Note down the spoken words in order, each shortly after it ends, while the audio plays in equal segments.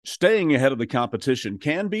Staying ahead of the competition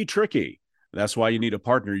can be tricky. That's why you need a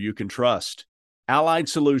partner you can trust. Allied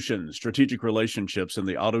Solutions strategic relationships in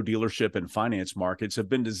the auto dealership and finance markets have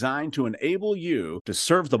been designed to enable you to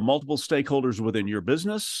serve the multiple stakeholders within your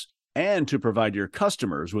business and to provide your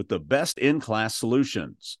customers with the best in-class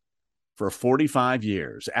solutions. For 45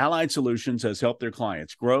 years, Allied Solutions has helped their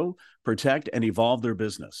clients grow, protect, and evolve their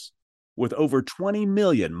business. With over 20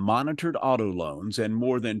 million monitored auto loans and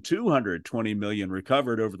more than 220 million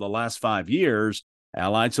recovered over the last 5 years,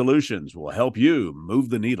 Allied Solutions will help you move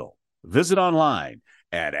the needle. Visit online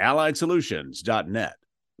at alliedsolutions.net.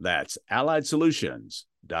 That's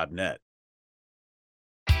alliedsolutions.net.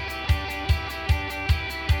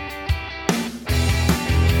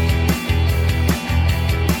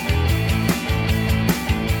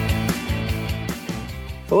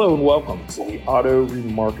 Hello and welcome to the Auto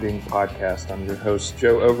Remarketing Podcast. I'm your host,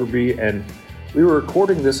 Joe Overby, and we were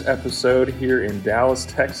recording this episode here in Dallas,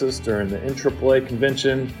 Texas during the NAAA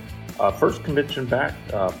convention. First convention back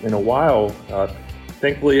in a while.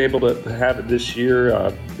 Thankfully able to have it this year.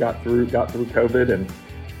 Got through COVID. And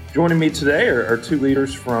joining me today are two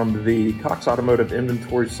leaders from the Cox Automotive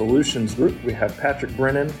Inventory Solutions Group. We have Patrick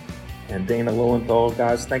Brennan and Dana Lowenthal.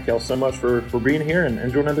 Guys, thank y'all so much for being here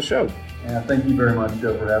and joining the show. Yeah, thank you very much,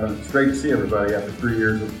 Joe, for having us. It's great to see everybody after 3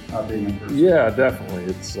 years of not being in person. Yeah, definitely.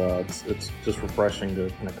 It's just refreshing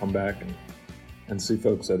to kind of come back and see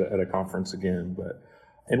folks at a conference again.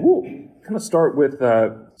 And we'll kind of start with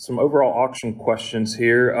some overall auction questions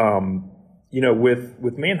here.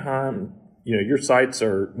 With Manheim, your sites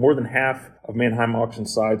are more than half of Manheim auction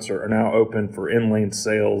sites are now open for in-lane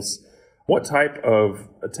sales. What type of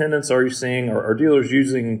attendance are you seeing? Are dealers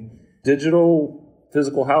using digital,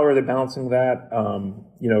 physical? How are they balancing that?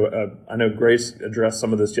 I know Grace addressed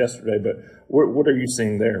some of this yesterday, but what are you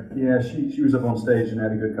seeing there? Yeah, she was up on stage and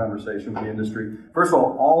had a good conversation with the industry. First of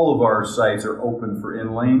all of our sites are open for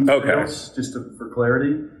in-lane sales, just for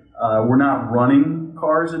clarity. We're not running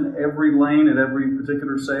cars in every lane at every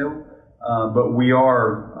particular sale, but we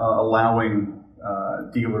are allowing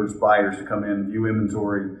dealers, buyers to come in, view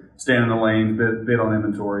inventory, stand in the lanes, bid on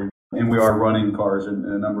inventory. And we are running cars in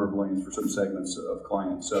a number of lanes for some segments of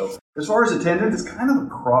clients. So as far as attendance, it's kind of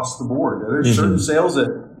across the board. There's certain sales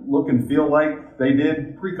that look and feel like they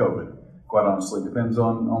did pre-COVID, quite honestly. Depends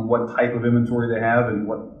on what type of inventory they have and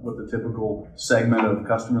what the typical segment of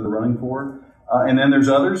customer they're running for. And then there's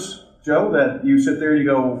others, Joe, that you sit there and you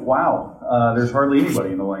go, wow, there's hardly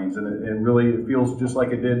anybody in the lanes. And it feels just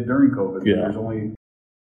like it did during COVID. Yeah. There's only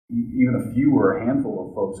even a few or a handful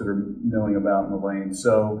of folks that are milling about in the lane.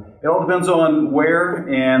 So it all depends on where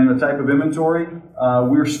and the type of inventory.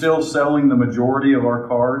 We're still selling the majority of our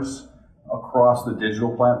cars across the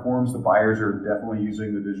digital platforms. The buyers are definitely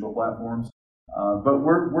using the digital platforms. But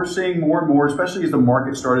we're seeing more and more, especially as the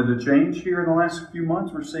market started to change here in the last few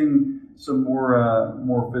months, we're seeing some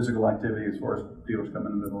more physical activity as far as dealers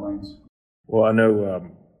coming into the lanes. Well, I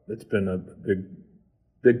know it's been a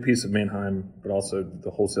big piece of Manheim, but also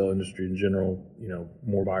the wholesale industry in general,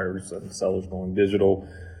 more buyers and sellers going digital.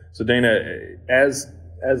 So Dana, as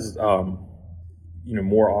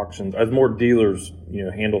more auctions, as more dealers,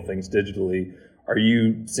 handle things digitally, are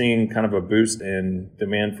you seeing kind of a boost in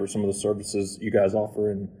demand for some of the services you guys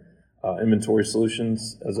offer in inventory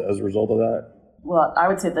solutions as a result of that? Well, I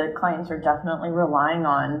would say the clients are definitely relying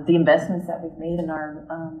on the investments that we've made in our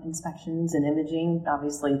inspections and imaging,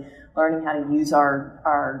 obviously learning how to use our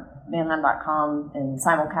Manheim.com and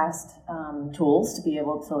simulcast tools to be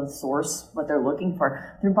able to source what they're looking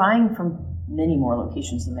for. They're buying from many more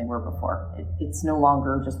locations than they were before. It's no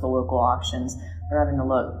longer just the local auctions. They're having to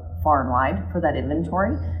look far and wide for that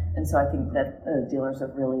inventory. And so I think that dealers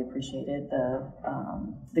have really appreciated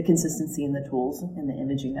the consistency in the tools and the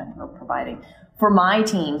imaging that we're providing. For my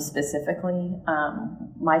team specifically,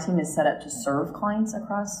 my team is set up to serve clients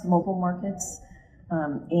across mobile markets.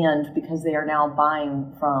 And because they are now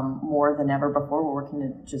buying from more than ever before, we're working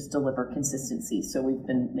to just deliver consistency. So we've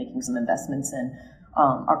been making some investments in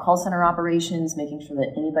our call center operations, making sure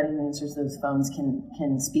that anybody who answers those phones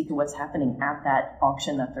can speak to what's happening at that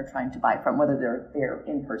auction that they're trying to buy from, whether they're there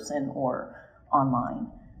in person or online.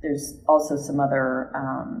 There's also some other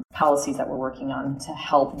policies that we're working on to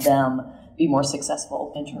help them be more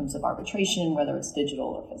successful in terms of arbitration, whether it's digital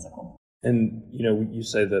or physical. And, you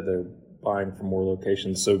say that they're buying from more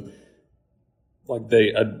locations. So like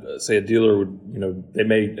say a dealer would, they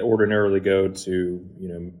may ordinarily go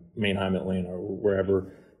to, Manheim, Atlanta, or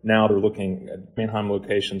wherever. Now they're looking at Manheim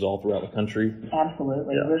locations all throughout the country.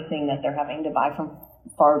 Absolutely. Yeah. We're seeing that they're having to buy from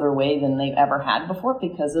farther away than they've ever had before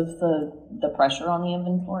because of the pressure on the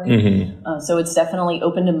inventory. Mm-hmm. So it's definitely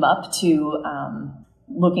opened them up to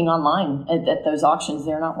looking online at those auctions.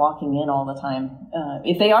 They're not walking in all the time.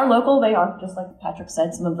 If they are local, they are, just like Patrick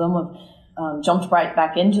said, some of them have jumped right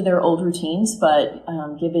back into their old routines, but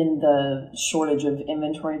given the shortage of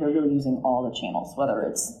inventory, they're really using all the channels, whether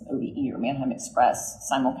it's ODE or Manheim Express,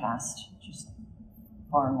 simulcast, just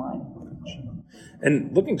far and wide.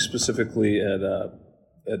 And looking specifically at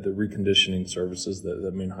the reconditioning services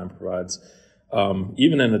that Manheim provides,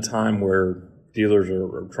 even in a time where dealers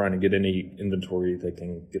are trying to get any inventory they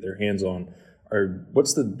can get their hands on,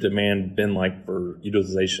 what's the demand been like for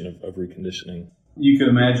utilization of reconditioning? You could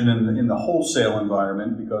imagine in the wholesale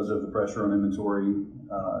environment, because of the pressure on inventory,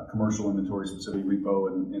 commercial inventory, specifically repo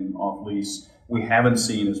and off-lease, we haven't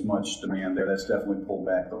seen as much demand there. That's definitely pulled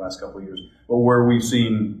back the last couple of years. But where we've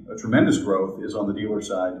seen a tremendous growth is on the dealer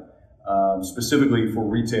side, specifically for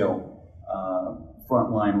retail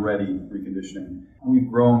frontline ready reconditioning. We've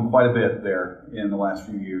grown quite a bit there in the last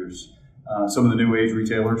few years. Some of the new age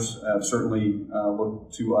retailers have certainly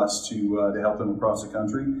looked to us to help them across the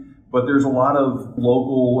country. But there's a lot of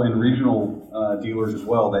local and regional dealers as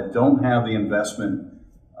well that don't have the investment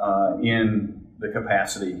in the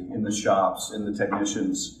capacity, in the shops, in the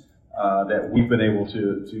technicians that we've been able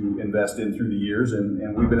to invest in through the years.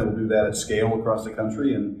 And we've been able to do that at scale across the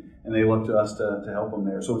country. And they look to us to help them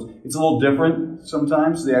there. So it's a little different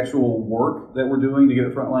sometimes, the actual work that we're doing to get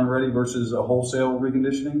it frontline ready versus a wholesale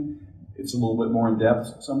reconditioning. It's a little bit more in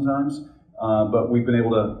depth sometimes, but we've been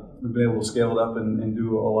able to scale it up and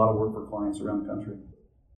do a lot of work for clients around the country.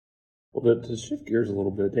 Well, to shift gears a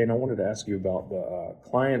little bit, Dane, I wanted to ask you about the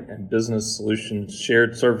Client and Business Solutions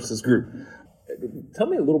Shared Services Group. Tell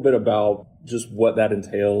me a little bit about just what that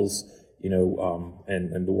entails,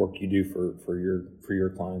 and the work you do for your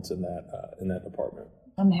clients in that department.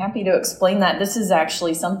 I'm happy to explain that. This is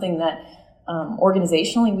actually something that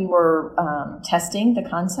organizationally we were testing the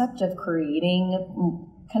concept of creating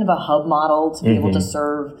kind of a hub model to be able to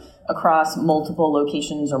serve across multiple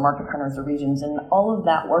locations or market centers or regions. And all of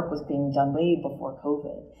that work was being done way before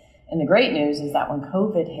COVID. And the great news is that when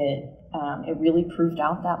COVID hit, it really proved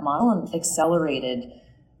out that model and accelerated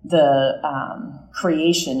the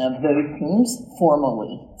creation of those teams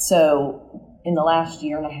formally. So in the last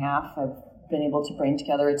year and a half, I've been able to bring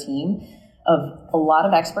together a team of a lot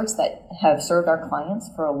of experts that have served our clients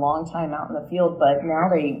for a long time out in the field, but now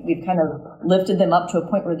we've kind of lifted them up to a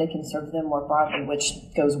point where they can serve them more broadly, which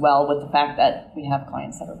goes well with the fact that we have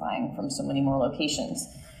clients that are buying from so many more locations.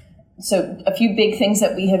 So a few big things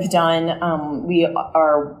that we have done, we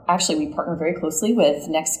partner very closely with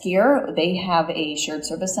NextGear. They have a shared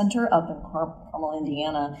service center up in Carmel,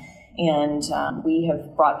 Indiana, and we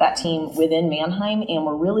have brought that team within Manheim, and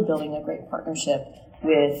we're really building a great partnership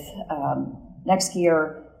with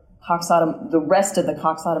NextGear, the rest of the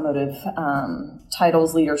Cox Automotive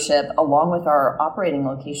titles leadership, along with our operating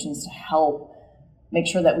locations to help make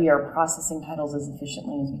sure that we are processing titles as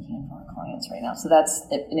efficiently as we can for our clients right now. So that's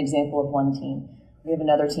an example of one team. We have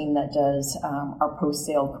another team that does our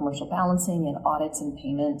post-sale commercial balancing and audits and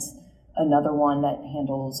payments, another one that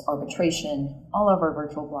handles arbitration, all of our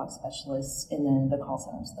virtual block specialists, and then the call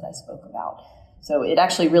centers that I spoke about. So it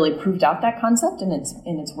actually really proved out that concept, and it's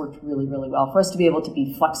worked really, really well for us to be able to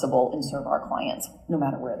be flexible and serve our clients no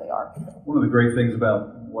matter where they are. One of the great things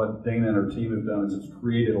about what Dana and her team have done is it's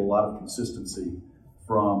created a lot of consistency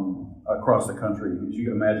from across the country. As you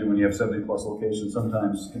can imagine, when you have 70 plus locations,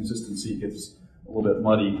 sometimes consistency gets a little bit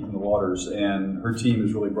muddy in the waters, and her team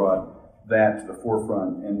has really brought that to the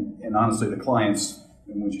forefront. And honestly, the clients,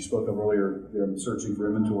 and when she spoke of earlier, they're searching for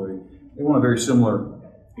inventory, they want a very similar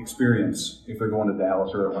experience if they're going to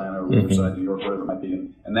Dallas or Atlanta or Riverside, New York, whatever it might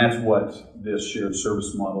be. And that's what this shared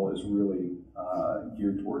service model is really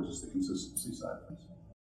geared towards, is the consistency side of things.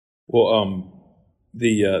 Well,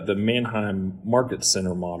 the Manheim Market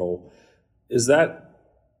Center model,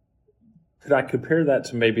 could I compare that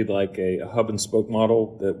to maybe like a hub and spoke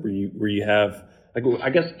model where you have, like, I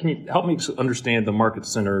guess, can you help me understand the Market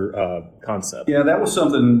Center concept? Yeah, that was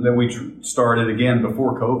something that we started again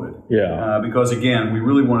before COVID. Yeah. Because again, we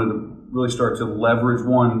really wanted to start to leverage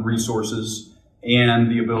resources and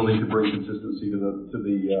the ability to bring consistency to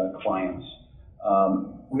the clients.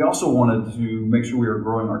 We also wanted to make sure we were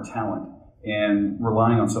growing our talent and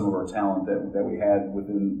relying on some of our talent that we had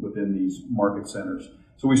within these market centers.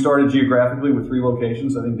 So we started geographically with 3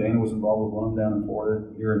 locations. I think Dana was involved with one down in Florida,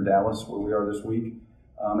 here in Dallas, where we are this week.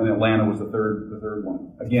 And Atlanta was the third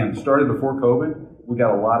one. Again, started before COVID. We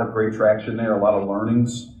got a lot of great traction there, a lot of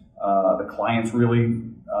learnings. The clients really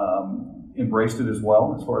embraced it as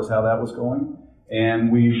well, as far as how that was going.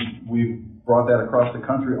 And we've brought that across the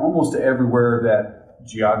country, almost to everywhere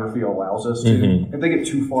geography allows us to. If they get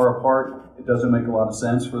too far apart, it doesn't make a lot of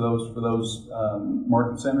sense for those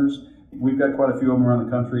market centers. We've got quite a few of them around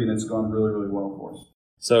the country, and it's gone really, really well for us.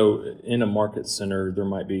 So in a market center, there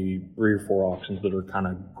might be 3 or 4 auctions that are kind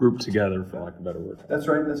of grouped together, for lack of a better word. That's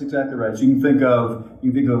right. That's exactly right. So you can think of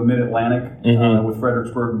Mid-Atlantic with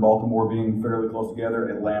Fredericksburg and Baltimore being fairly close together.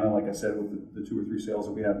 Atlanta, like I said, with the 2 or 3 sales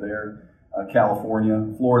that we have there.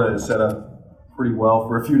 California, Florida is set up pretty well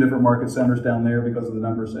for a few different market centers down there because of the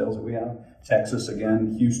number of sales that we have. Texas,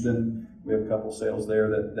 again, Houston. We have a couple sales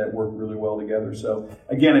there that work really well together. So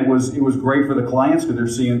again, it was great for the clients because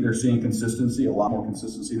they're seeing consistency, a lot more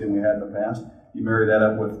consistency than we had in the past. You marry that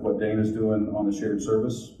up with what Dana's doing on the shared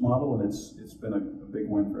service model, and it's been a big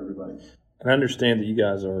win for everybody. And I understand that you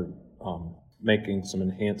guys are making some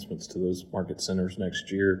enhancements to those market centers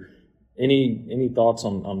next year. Any thoughts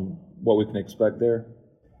on what we can expect there?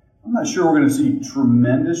 I'm not sure we're going to see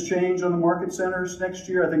tremendous change on the market centers next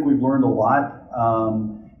year. I think we've learned a lot.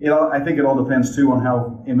 I think it all depends too on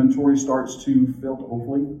how inventory starts to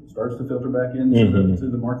filter back into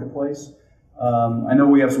the marketplace. I know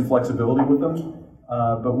we have some flexibility with them,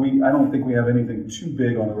 but I don't think we have anything too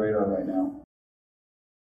big on the radar right now.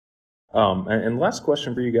 And last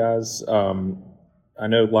question for you guys. I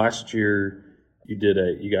know last year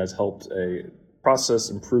you guys helped a process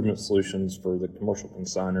improvement solutions for the commercial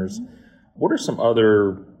consigners. What are some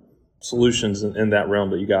other solutions in that realm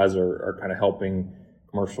that you guys are kind of helping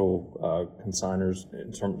commercial consigners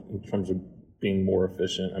in terms of being more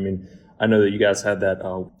efficient? I mean, I know that you guys had that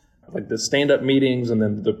like the stand-up meetings and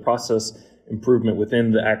then the process improvement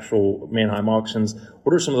within the actual Manheim auctions.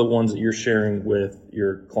 What are some of the ones that you're sharing with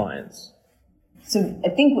your clients? So I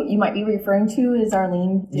think what you might be referring to is our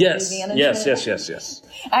lean management. Yes.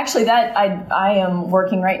 Actually, that I am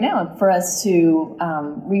working right now for us to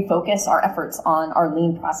refocus our efforts on our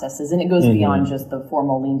lean processes, and it goes beyond just the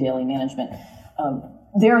formal lean daily management.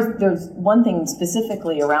 There's one thing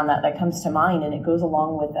specifically around that comes to mind, and it goes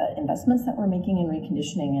along with the investments that we're making in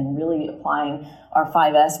reconditioning and really applying our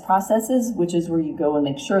 5S processes, which is where you go and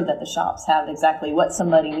make sure that the shops have exactly what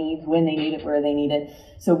somebody needs, when they need it, where they need it.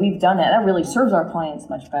 So we've done that. That really serves our clients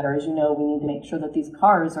much better. As you know, we need to make sure that these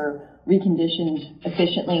cars are reconditioned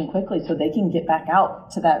efficiently and quickly so they can get back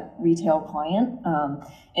out to that retail client.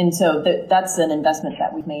 And so that's an investment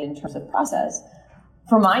that we've made in terms of process.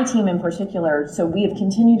 For my team in particular, so we have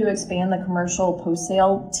continued to expand the commercial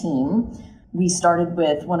post-sale team. We started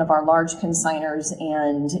with one of our large consigners,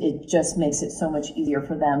 and it just makes it so much easier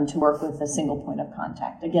for them to work with a single point of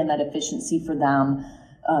contact. Again, that efficiency for them,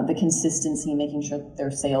 the consistency, making sure that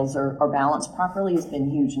their sales are balanced properly has been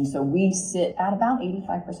huge. And so we sit at about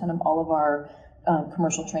 85% of all of our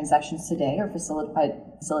commercial transactions today are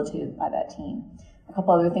facilitated by that team. A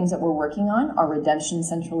couple other things that we're working on are redemption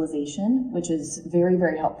centralization, which is very,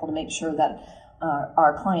 very helpful to make sure that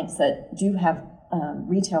our clients that do have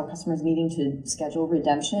retail customers needing to schedule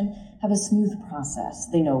redemption have a smooth process.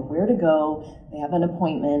 They know where to go, they have an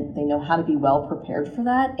appointment, they know how to be well prepared for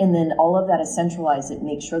that, and then all of that is centralized. It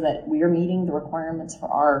makes sure that we are meeting the requirements for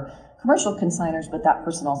our commercial consigners, but that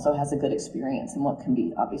person also has a good experience in what can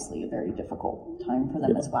be obviously a very difficult time for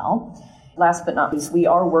them as well. Last but not least, we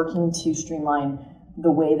are working to streamline the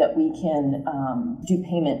way that we can do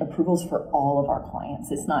payment approvals for all of our clients.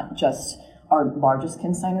 It's not just our largest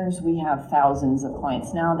consigners. We have thousands of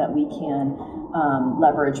clients now that we can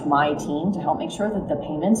leverage my team to help make sure that the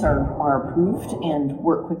payments are approved and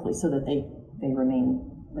work quickly so that they remain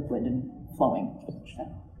liquid and flowing.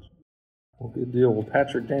 Well, good deal. Well,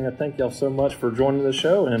 Patrick, Dana, thank y'all so much for joining the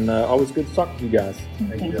show, and always good to talk to you guys.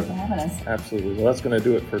 Thank you for having us. Absolutely. Well, that's going to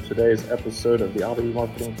do it for today's episode of the Auto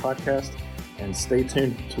Remarketing Podcast. And stay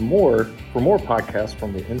tuned for more podcasts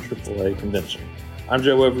from the NAAA convention. I'm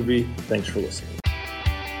Joe Overby. Thanks for listening.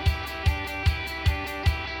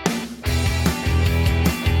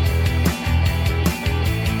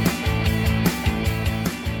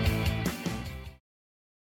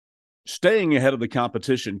 Staying ahead of the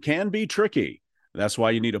competition can be tricky. That's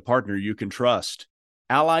why you need a partner you can trust.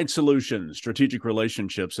 Allied Solutions, strategic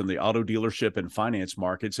relationships in the auto dealership and finance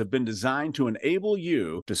markets have been designed to enable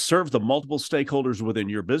you to serve the multiple stakeholders within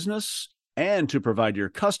your business and to provide your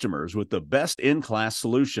customers with the best in-class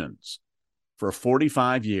solutions. For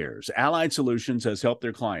 45 years, Allied Solutions has helped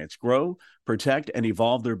their clients grow, protect, and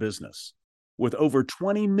evolve their business. With over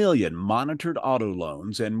 20 million monitored auto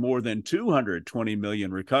loans and more than 220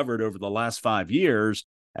 million recovered over the last 5 years,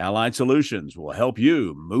 Allied Solutions will help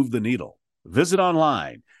you move the needle. Visit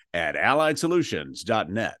online at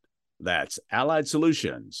alliedsolutions.net. That's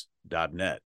alliedsolutions.net.